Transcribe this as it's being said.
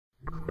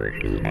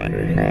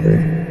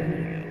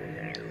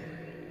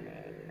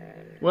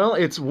Well,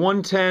 it's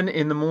 1:10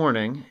 in the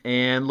morning,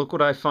 and look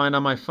what I find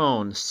on my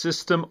phone.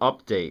 System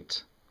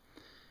update.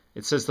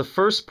 It says the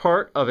first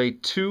part of a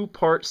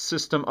two-part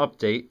system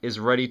update is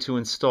ready to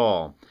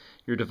install.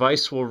 Your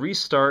device will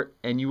restart,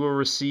 and you will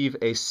receive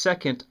a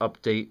second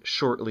update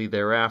shortly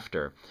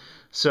thereafter.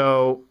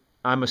 So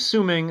I'm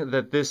assuming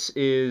that this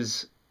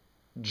is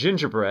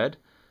Gingerbread,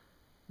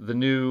 the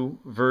new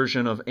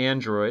version of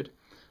Android.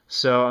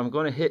 So I'm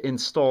going to hit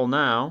install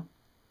now.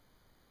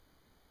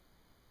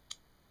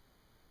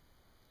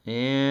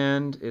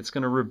 And it's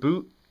going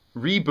to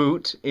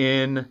reboot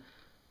in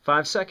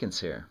 5 seconds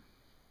here.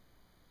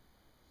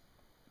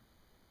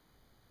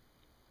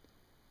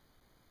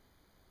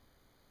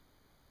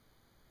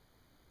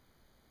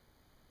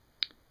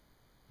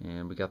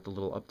 And we got the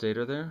little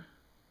updater there.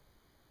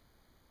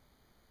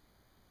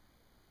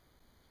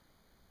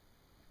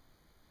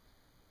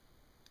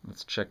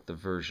 Let's check the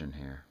version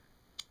here.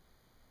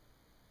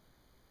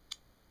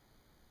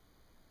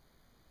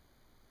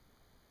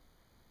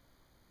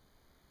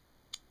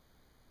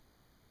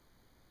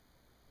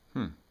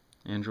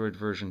 Android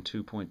version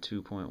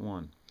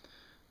 2.2.1.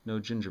 No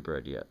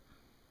Gingerbread yet.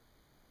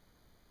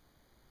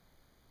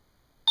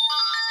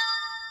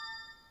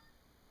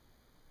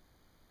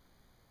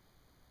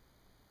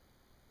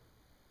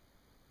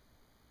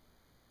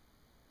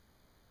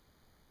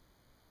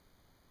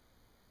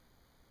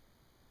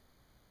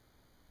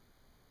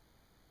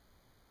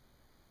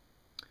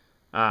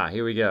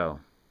 Here we go.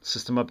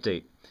 System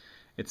update.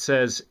 It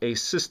says a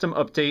system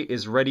update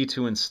is ready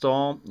to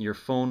install. Your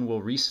phone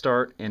will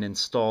restart and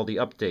install the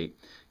update.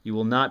 You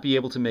will not be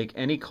able to make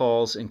any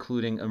calls,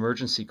 including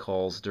emergency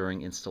calls,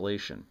 during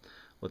installation.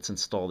 Let's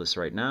install this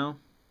right now.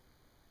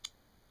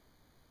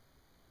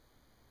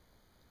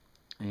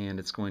 And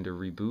it's going to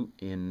reboot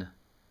in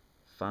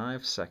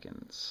 5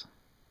 seconds.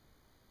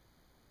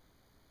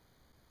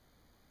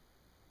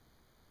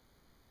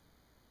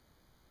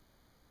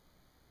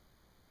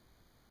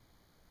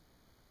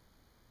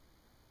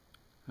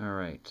 All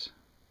right.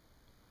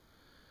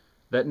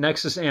 That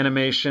Nexus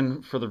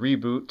animation for the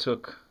reboot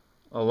took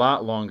a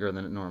lot longer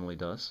than it normally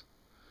does.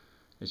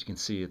 As you can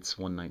see, it's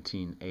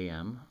 1:19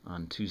 a.m.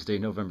 on Tuesday,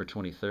 November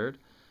 23rd.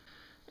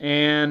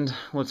 And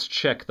let's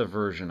check the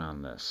version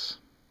on this.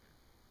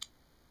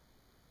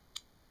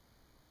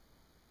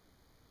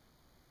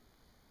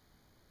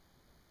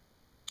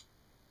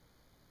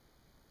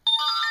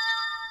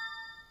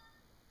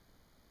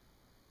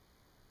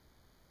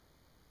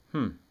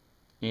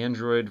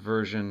 Android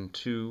version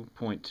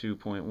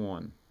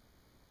 2.2.1.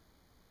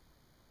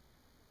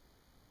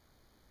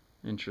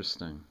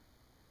 Interesting.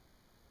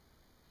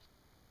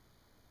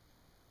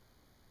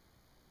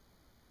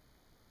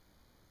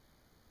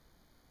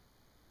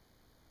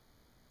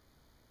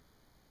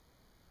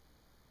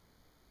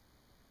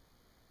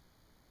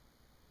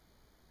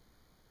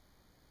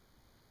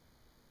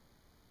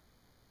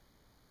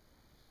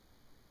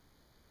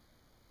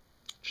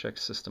 Check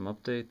system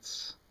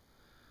updates.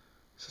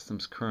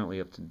 System's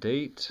currently up to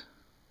date.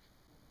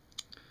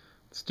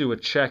 Let's do a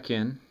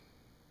check-in.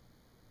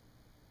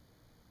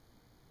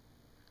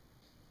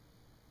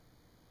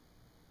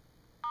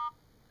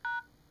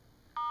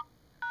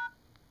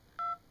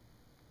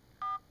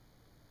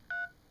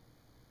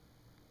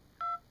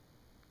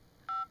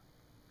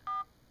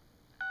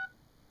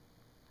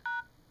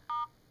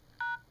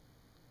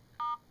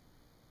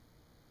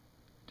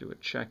 Do a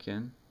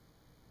check-in.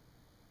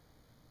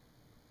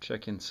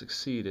 Check-in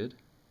succeeded.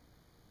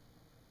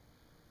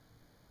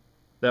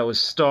 That was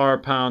star,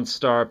 pound,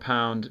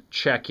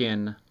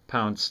 check-in,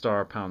 pound,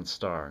 star,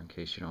 in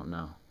case you don't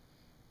know.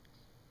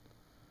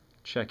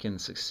 Check-in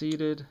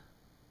succeeded.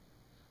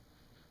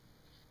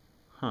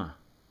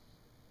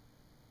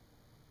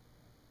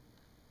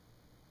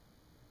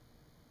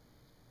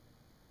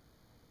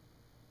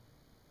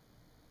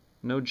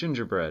 No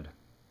Gingerbread.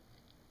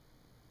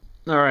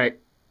 All right.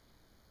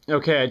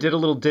 Okay, I did a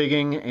little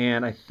digging,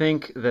 and I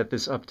think that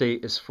this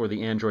update is for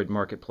the Android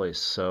marketplace,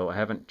 so I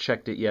haven't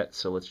checked it yet,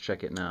 so let's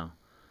check it now.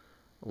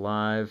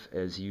 Live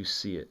as you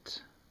see it.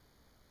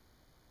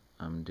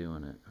 I'm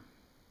doing it.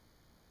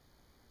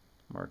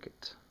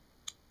 Market.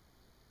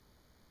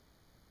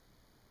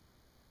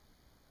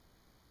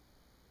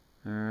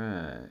 All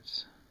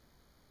right.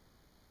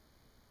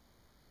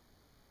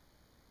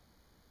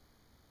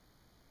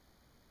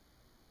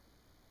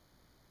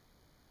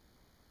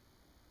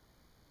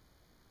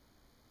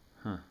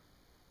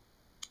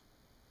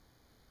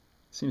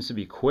 Seems to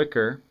be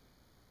quicker.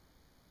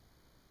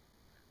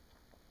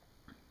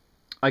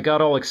 I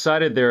got all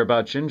excited there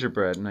about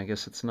Gingerbread, and I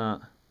guess it's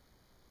not